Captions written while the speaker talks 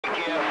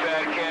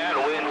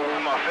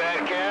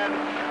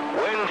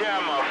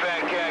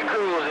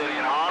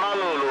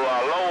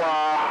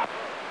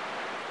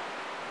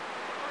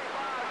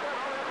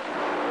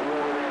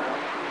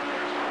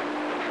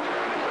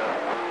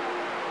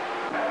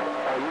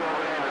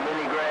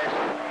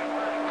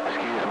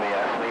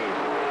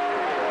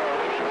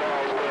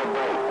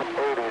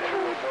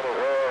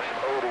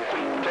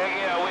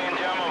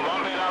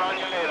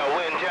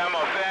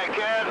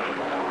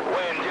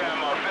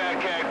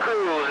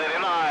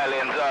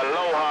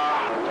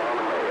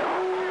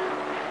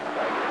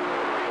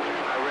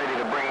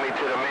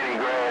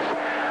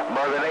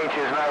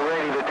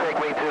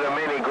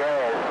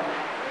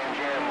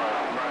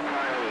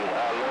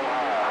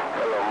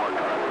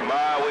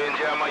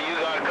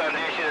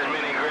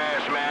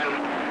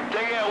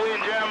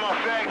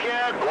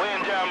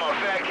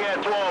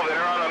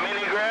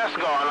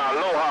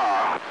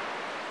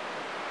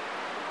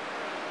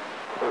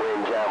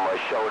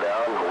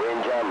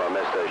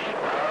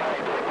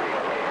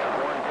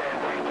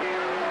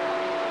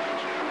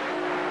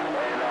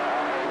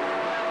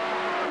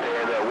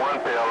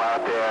windmill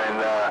out there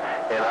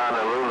in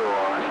Honolulu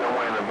or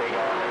somewhere in the Big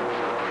Island.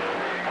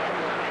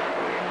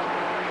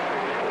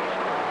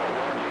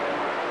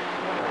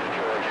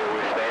 Georgia,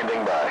 we're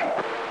standing by.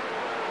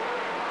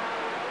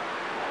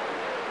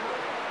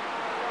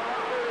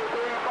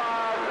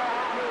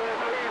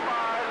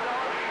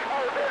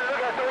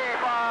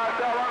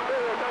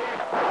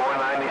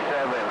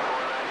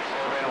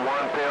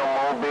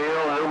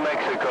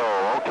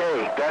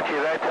 Got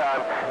you that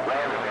time.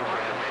 Land of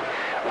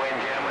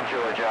Windjammer,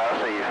 Georgia. I'll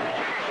see you. I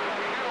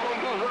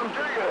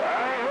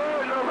ain't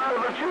heard nobody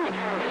but you.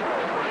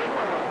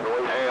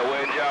 Hey,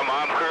 Windjammer,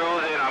 I'm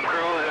cruising on a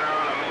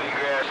mini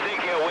grass.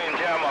 Think here,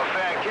 Windjammer,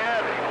 Fat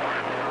Cat.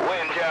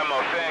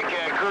 Windjammer, Fat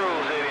Cat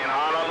cruising in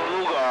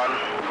Honolulu.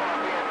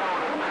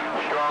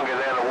 Stronger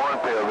than the one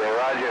pill there,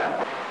 Roger.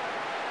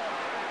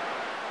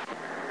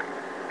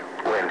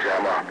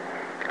 Windjammer,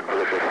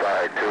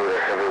 liquefied to the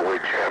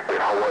heavyweight champ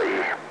in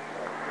Hawaii.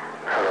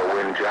 Hello,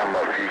 Windjammer,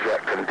 if you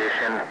got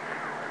condition,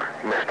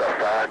 Mr.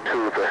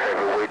 5'2", the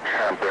heavyweight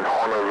champ in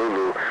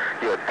Honolulu.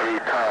 Your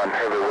 3-time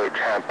heavyweight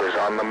champ is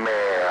on the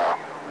mare.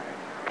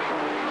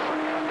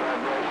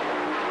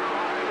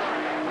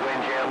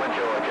 Windjammer,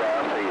 Georgia,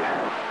 I'll see you.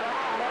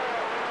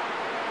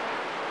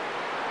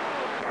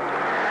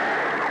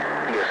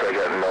 Guess I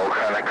got no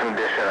kind of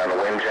condition on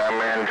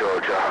Windjammer in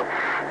Georgia.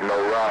 No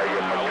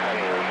riot,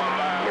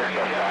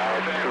 Mr.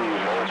 5'2",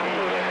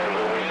 Mobile, the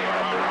heavyweight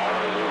champ in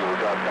Honolulu.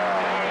 Drop down.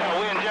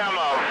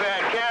 Windjammer,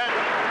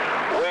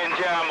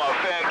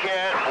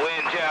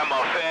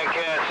 Fat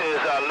Cat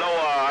says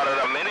aloha out of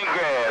the mini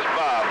grass.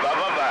 Bye, bye,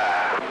 bye, bye.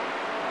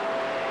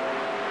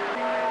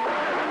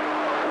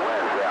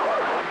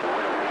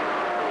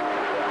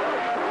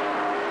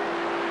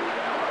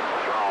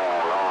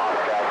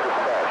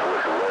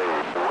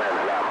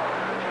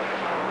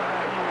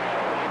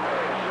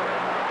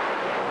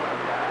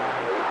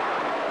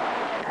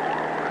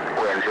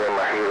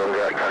 Windjammer, he don't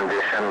got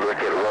condition.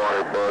 Look at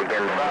water bug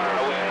and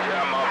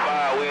Windjammer,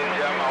 bye,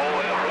 Windjammer. Oh,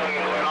 hell,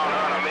 plugging going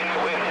on a mini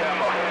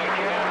Windjammer, Fat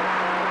Cat.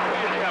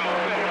 Windjammer,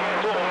 Fat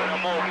Cat, over the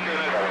motion.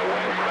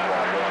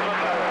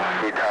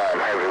 3-time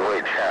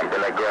heavyweight champ in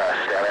the grass,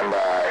 standing by.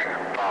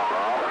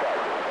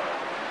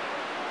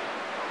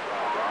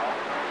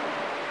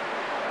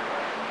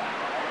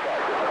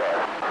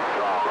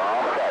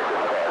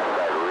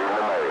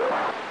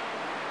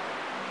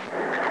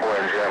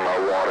 Windjammer,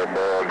 water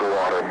bug,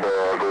 water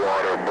bug,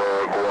 water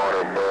bug,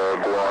 water bug,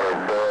 water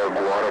bug,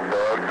 water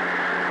bug.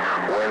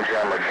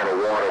 Windjammer, can a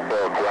water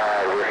bug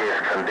ride with his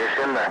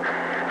condition?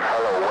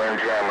 Hello,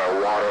 Windjammer,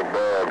 water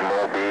bug,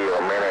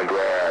 Mobile, mini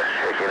grass,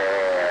 shaking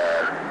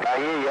hand. I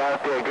hear you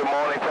out there. Good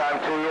morning time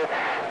to you.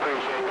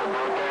 Appreciate the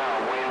book down.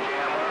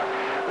 Windjammer,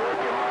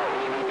 working my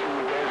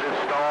 82 Desert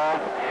Storm.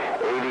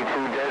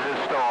 82 Desert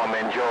Storm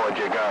in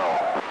Georgia, go.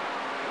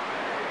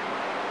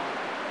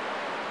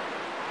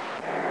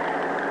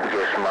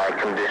 Guess my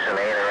condition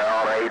ain't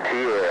around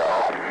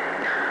ATL.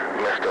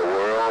 Mr.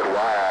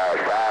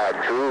 Worldwide,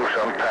 5'2",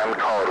 sometimes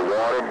called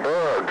water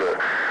bug.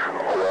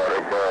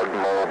 Water bug,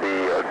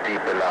 Mobile,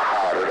 deep in the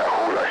heart of the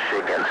hula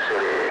shaking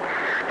city.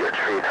 Your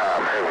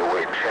 3-time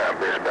heavyweight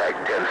champ is back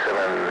 10-7.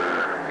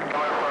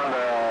 Coming from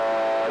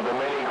the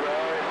mini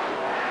grass,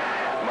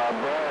 my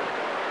best.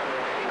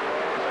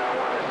 I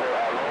want to say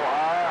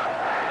aloha.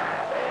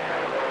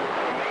 And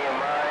from me and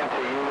mine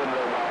to you in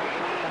the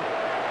Hawaii.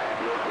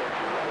 You'll get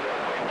to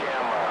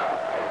Windjammer.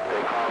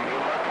 They call me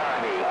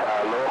Makani.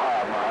 Aloha,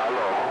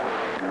 mahalo.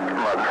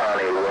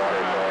 Makani,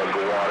 water bug,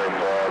 water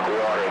bug,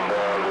 water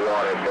bug,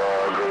 water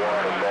bug,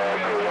 water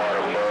bug,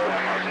 water bug.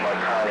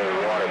 Makani,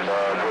 water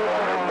bug,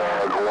 water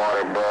bug,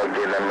 water bug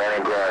in the mini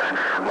grass.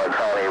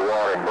 Makani,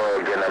 water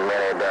bug in the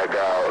mini back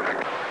out.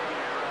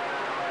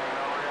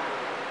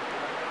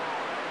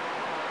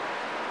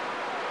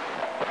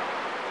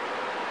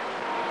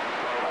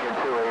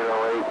 Into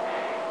 808.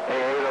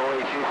 Hey,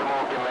 808, you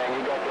smoking, man.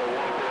 You got that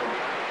one thing.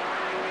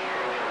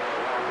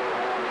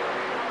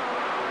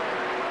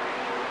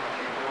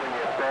 Doing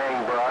your thing,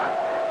 bro.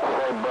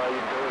 Say, bro,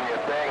 you doing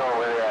your thing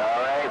over there,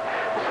 all right?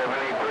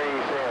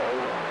 783 said,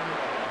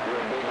 you're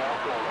a big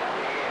uncle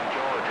in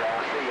Georgia. I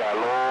see you.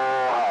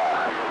 Aloha.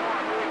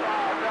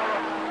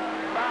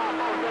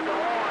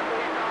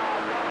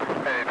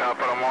 Hey, top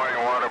of the morning,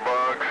 water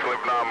bug,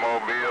 Slipknot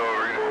Mobile.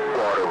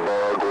 Water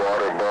bug,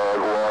 water bug,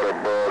 water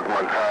bug,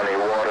 Makani,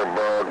 water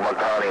bug,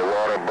 Makani,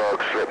 water bug,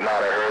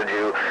 Slipknot, I heard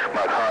you.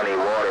 Makani,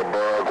 water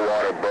bug,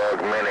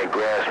 mini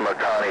grass,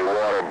 Makani,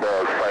 water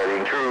bug,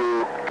 fighting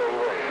true.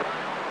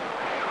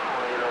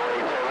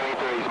 808,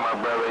 73's my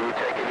brother. You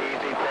take it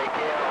easy, take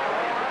care.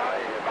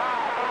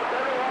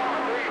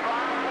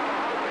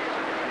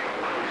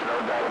 No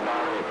doubt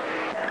about it.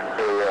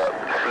 Hey,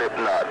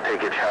 Slipknot,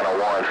 take it channel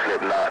 1,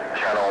 Slipknot,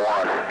 channel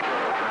 1.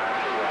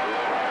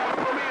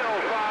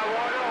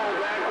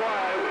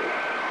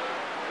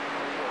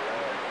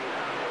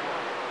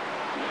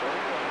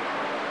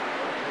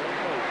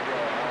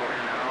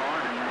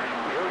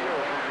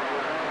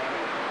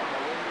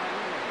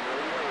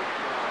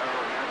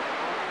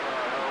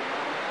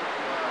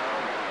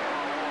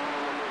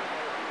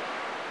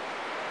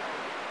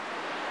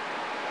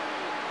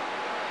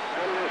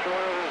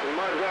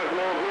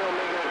 Duckmobile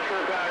making a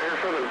trip out here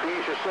from the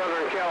beach of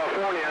Southern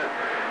California.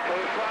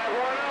 Hey,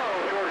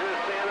 510, Georgia,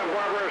 Santa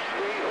Barbara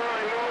State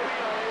Line,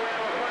 Mobile, we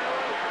have a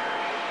pilot.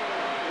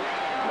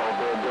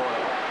 Mobile doing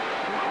it,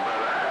 my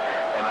brother.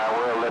 And I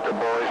will let the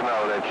boys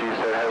know that you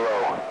said hello.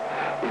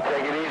 You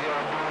take it easy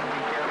on me.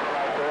 Be careful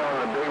out there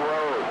on the big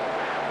road.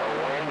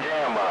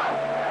 Windjammer.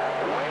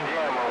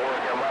 Windjammer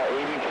working my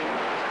 82.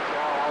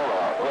 Hold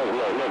on.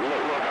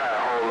 Look how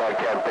I hold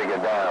that cat figure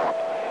down.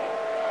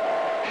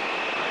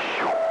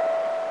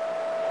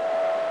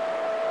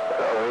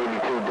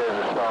 82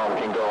 Desert Storm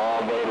can go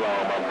all day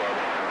long, my brother.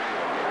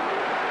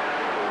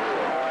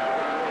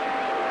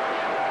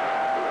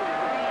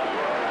 As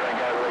long as I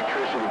got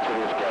electricity to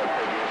this cat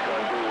figure, it's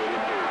going to do what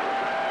it do.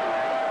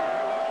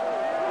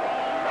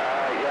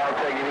 Alright, y'all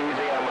take it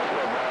easy. I'm going to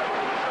step down to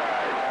the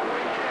side.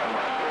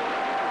 Windjammer.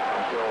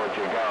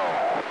 Georgia,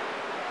 gone.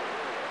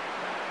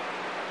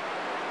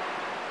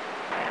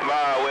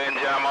 Bye,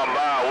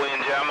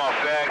 Windjammer,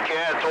 Fat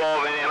Cat,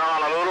 12 in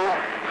Honolulu.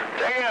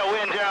 Take care,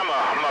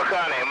 Windjammer,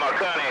 Makani,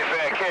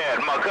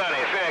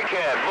 Fat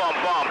Cat,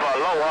 bump,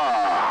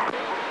 aloha.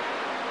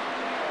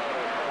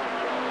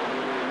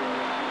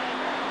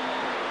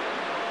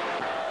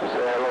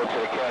 Say hello to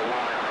the cat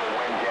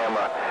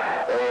Windjammer.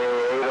 Hey,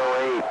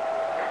 808.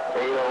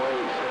 Say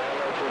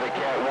hello to the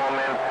cat woman.